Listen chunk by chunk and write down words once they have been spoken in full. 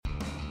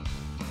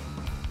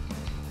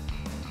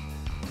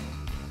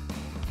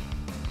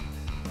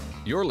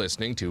You're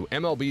listening to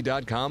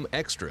MLB.com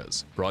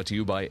Extras, brought to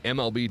you by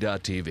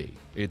MLB.tv.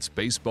 It's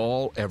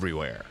baseball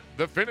everywhere.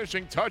 The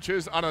finishing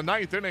touches on a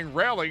ninth-inning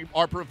rally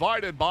are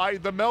provided by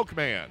the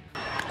Milkman.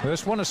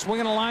 This one is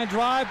swinging a line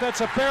drive.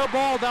 That's a fair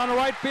ball down the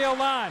right field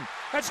line.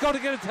 Let's go to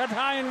get a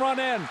tie and run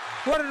in.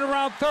 Running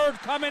around third,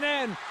 coming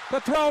in.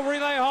 The throw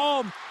relay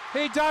home.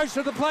 He dives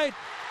to the plate.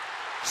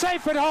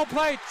 Safe at home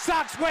plate.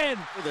 Sox win.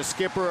 The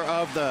skipper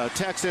of the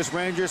Texas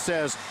Rangers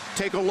says,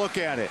 take a look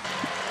at it.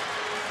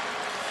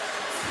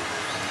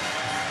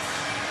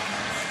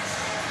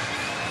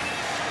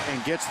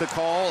 And gets the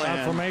call.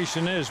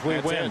 Confirmation is we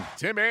win.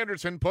 Tim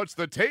Anderson puts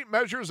the tape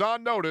measures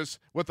on notice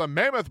with a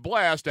mammoth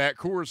blast at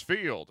Coors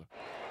Field.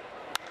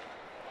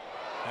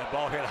 That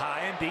ball hit high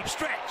and deep.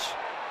 Stretch.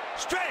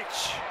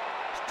 Stretch.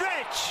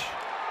 Stretch.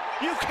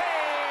 You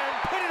can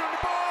put it on the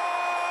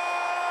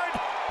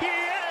board.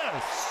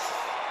 Yes.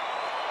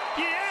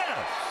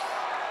 Yes.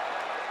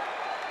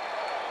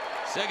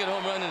 Second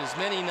home run in as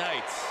many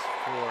nights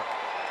for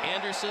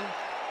Anderson.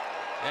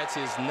 That's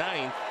his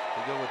ninth.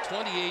 They go with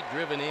 28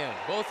 driven in.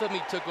 Both of them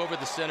he took over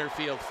the center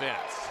field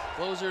fence.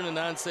 Closer in a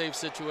non-save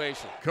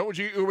situation.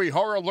 Koji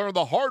Uehara learned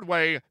the hard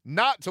way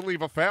not to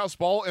leave a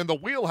fastball in the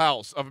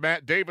wheelhouse of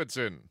Matt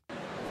Davidson.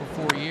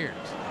 For 4 years.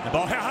 The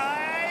ball hit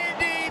high and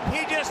deep.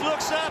 He just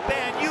looks up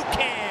and you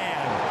can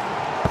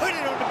put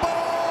it on the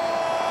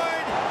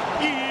board.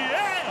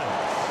 Yeah.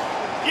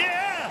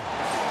 Yeah.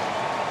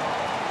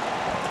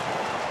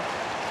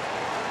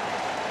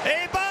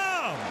 A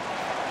bomb.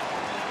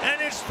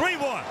 And it's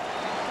 3-1.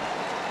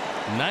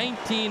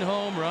 19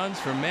 home runs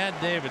for Matt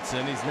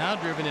Davidson. He's now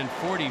driven in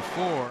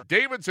 44.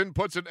 Davidson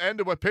puts an end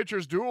to a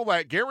pitcher's duel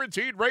at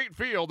Guaranteed Rate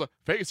Field,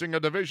 facing a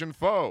division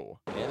foe.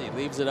 And he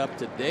leaves it up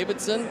to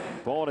Davidson.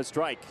 Ball and a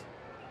strike.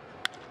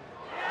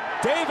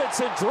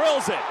 Davidson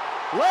drills it.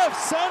 Left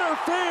center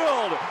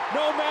field.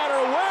 No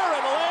matter where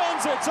it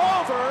lands, it's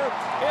over.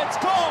 It's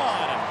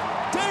gone.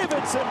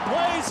 Davidson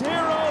plays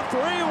hero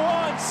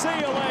 3-1. See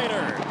you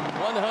later.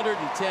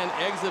 110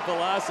 exit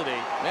velocity.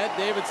 Matt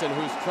Davidson,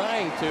 who's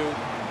trying to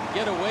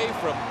get away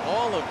from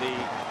all of the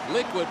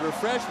liquid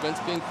refreshments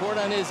being poured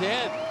on his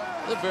head.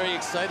 It's a very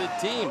excited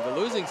team. The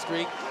losing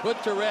streak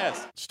put to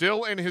rest.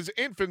 Still in his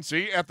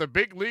infancy at the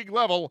big league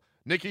level,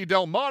 Nicky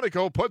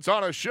Delmonico puts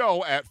on a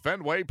show at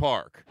Fenway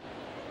Park.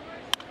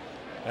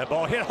 That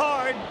ball hit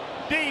hard,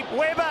 deep,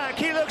 way back.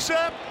 He looks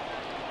up.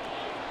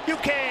 You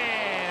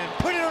can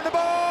put it on the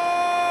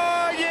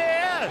board.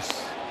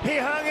 Yes. He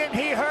hung it,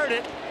 he heard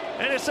it,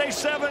 and it's a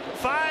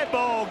 7-5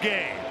 ball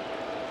game.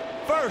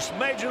 First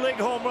major league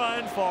home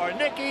run for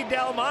Nicky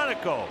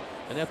Delmonico.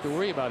 And have to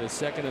worry about his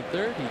second and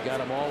third. He got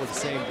them all with the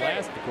same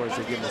blast. Of course,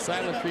 they give him the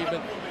silent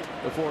treatment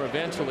before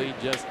eventually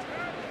just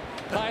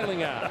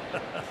piling out.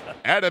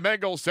 Adam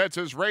Engel sets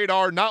his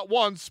radar not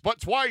once, but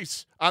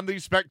twice on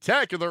these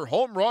spectacular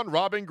home run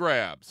robbing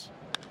grabs.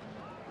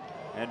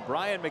 And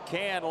Brian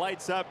McCann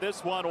lights up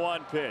this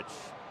 1-1 pitch.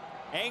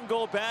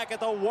 Engel back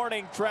at the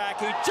warning track.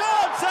 He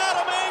jumps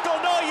Adam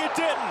Engel. No, you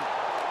didn't.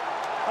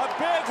 A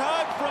big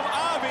hug from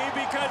Avi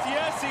because,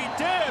 yes, he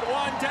did.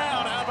 One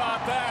down. How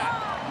about that?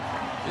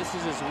 This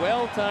is as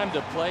well-timed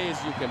a play as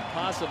you can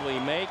possibly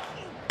make.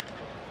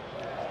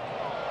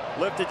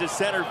 Lifted to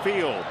center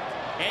field.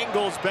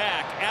 Engel's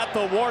back at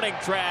the warning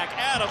track.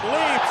 Adam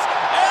leaps.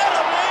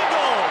 Adam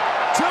Engel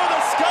to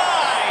the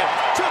sky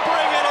to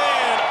bring it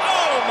in.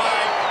 Oh,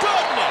 my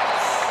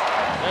goodness.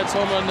 That's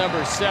home run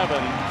number 7,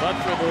 but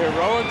for the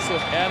heroics of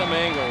Adam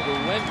Engel, who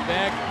went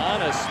back on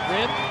a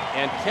sprint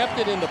and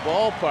kept it in the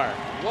ballpark.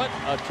 What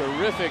a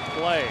terrific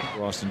play.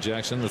 Austin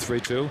Jackson, the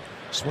 3-2.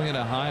 Swinging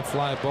a high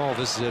fly ball.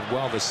 This is it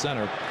well to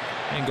center.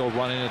 Engel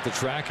running at the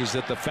track. He's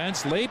at the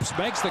fence. Leaps,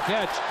 makes the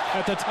catch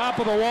at the top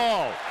of the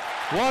wall.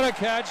 What a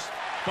catch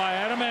by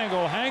Adam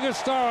Engel. Hang a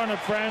star on it,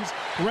 friends.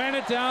 Ran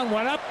it down,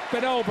 went up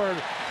and over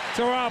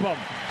to rob him.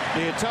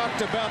 You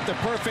talked about the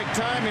perfect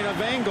timing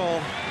of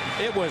Engel.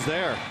 It was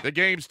there. The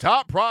game's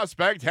top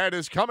prospect had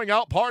his coming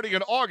out party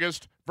in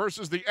August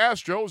versus the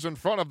Astros in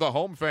front of the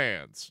home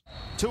fans.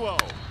 2-0.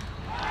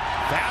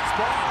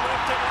 Fastball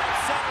lifted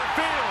left center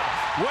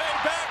field. Way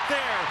back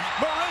there.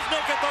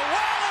 Marisnick at the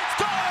wall. It's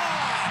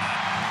gone!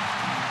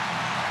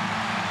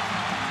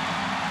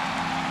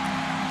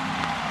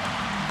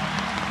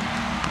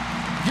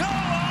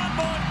 Yoan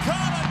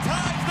Moncada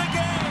ties the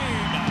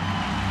game.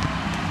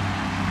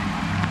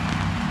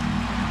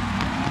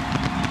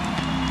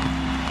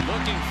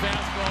 Looking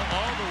fastball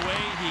all the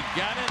way. He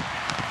got it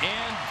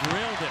and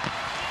drilled it.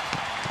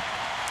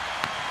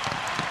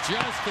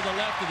 Just to the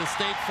left of the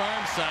State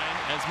Farm sign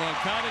as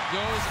Moncada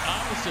goes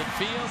opposite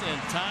field and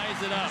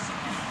ties it up.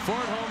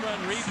 Ford home run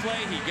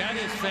replay. He got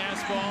his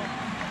fastball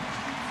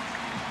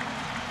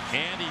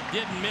and he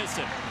didn't miss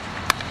it.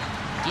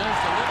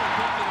 Just a little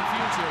peek in the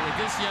future with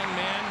this young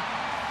man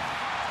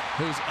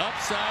whose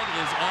upside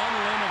is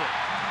unlimited.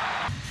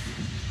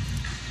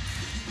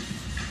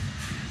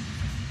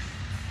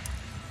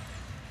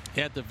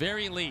 At the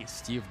very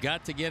least, you've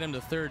got to get him to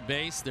third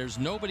base. There's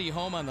nobody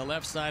home on the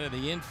left side of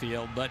the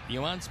infield, but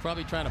Yoan's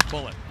probably trying to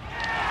pull it.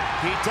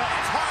 He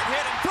does. Hard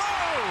hit and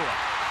throw.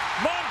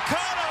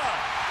 Moncada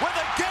with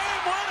a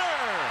game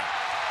winner.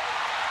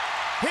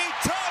 He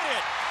tied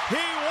it.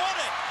 He won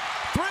it.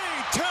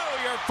 3-2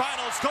 your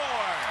final score.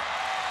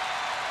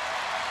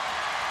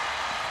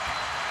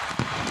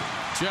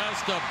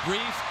 Just a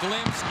brief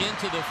glimpse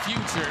into the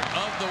future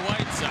of the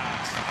White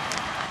Sox.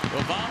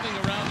 Revolving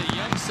around a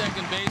young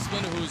second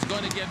baseman who's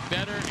going to get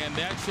better, and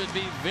that should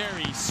be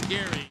very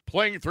scary.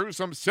 Playing through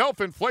some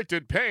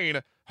self-inflicted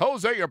pain,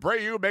 Jose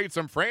Abreu made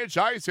some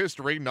franchise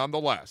history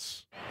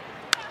nonetheless.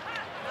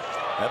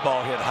 That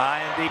ball hit high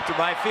and deep to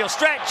right field.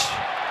 Stretch.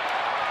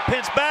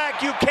 Pins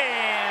back. You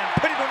can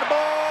put it on the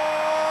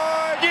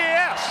board.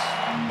 Yes.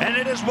 And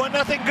it is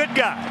 1-0 good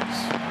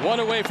guys. One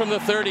away from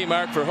the 30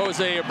 mark for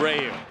Jose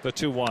Abreu. The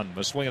 2-1.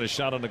 A swing and a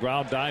shot on the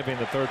ground, diving.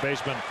 The third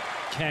baseman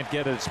can't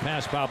get it. It's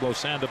past Pablo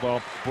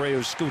Sandoval.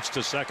 Abreu scoots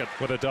to second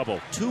with a double.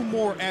 2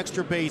 more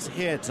extra base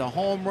hits, a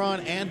home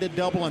run and a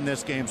double in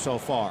this game so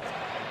far.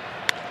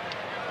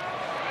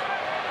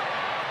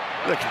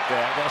 Look at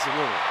that. That's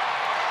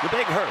the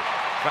big hurt.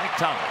 Frank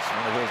Thomas,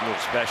 one of his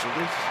little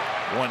specialties.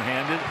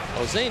 One-handed.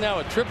 Jose now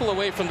a triple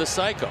away from the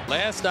cycle.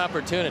 Last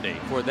opportunity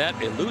for that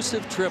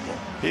elusive triple.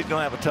 He's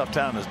going to have a tough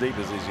time as deep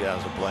as these guys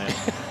are playing.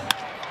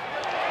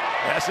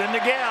 That's in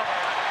the gap.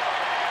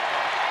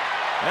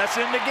 That's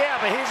in the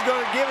gap, and he's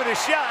going to give it a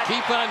shot.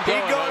 Keep on going,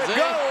 He's going to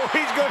go.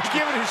 He's going to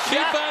give it a shot.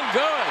 Keep on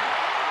going.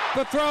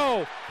 The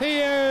throw. He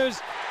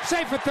is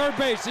safe at third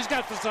base. He's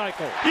got the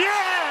cycle.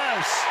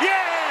 Yes!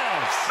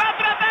 Yes! Va a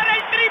tratar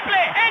el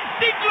triple, el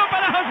ciclo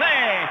para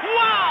Jose.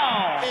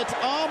 Wow! It's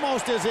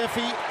almost as if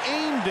he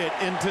aimed it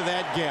into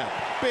that gap.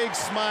 Big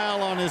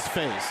smile on his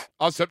face.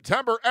 A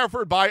September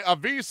effort by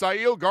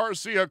Avisail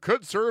Garcia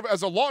could serve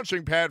as a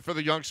launching pad for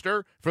the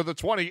youngster for the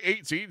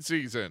 2018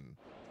 season.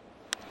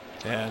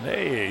 And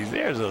hey,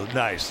 there's a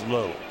nice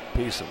low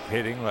piece of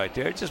hitting right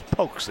there. It just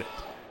pokes it.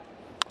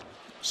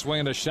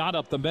 Swinging a shot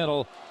up the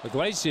middle.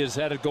 Iglesias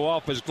had it go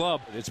off his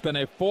glove. It's been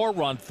a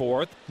 4-run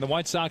fourth. The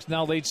White Sox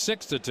now lead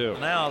 6-2.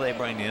 Now they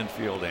bring the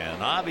infield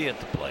in. Avi at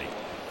the plate.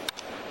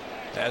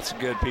 That's a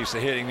good piece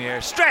of hitting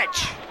there.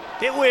 Stretch.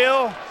 It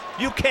will.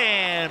 You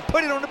can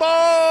put it on the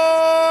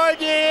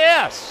board.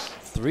 Yes.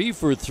 3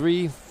 for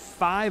 3,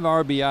 5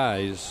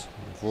 RBIs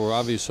for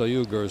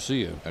Avisail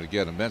Garcia. And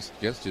again,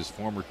 against his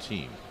former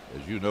team.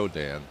 As you know,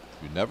 Dan,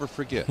 you never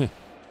forget.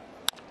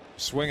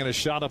 Swinging a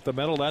shot up the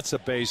middle. That's a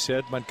base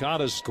hit.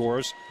 Moncada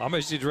scores. How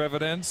much he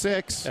driven in?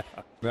 6.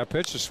 That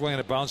pitch is swinging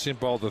a bouncing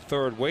ball to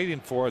third, waiting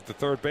for it. The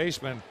third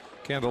baseman,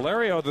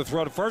 Candelario, the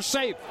throw to first,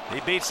 safe. He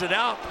beats it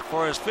out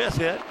for his 5th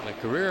hit. A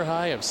career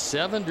high of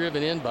 7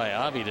 driven in by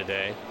Avi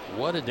today.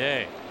 What a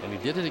day. And he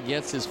did it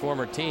against his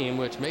former team,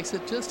 which makes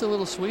it just a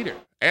little sweeter.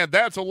 And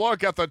that's a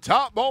look at the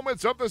top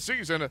moments of the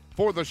season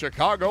for the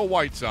Chicago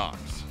White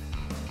Sox.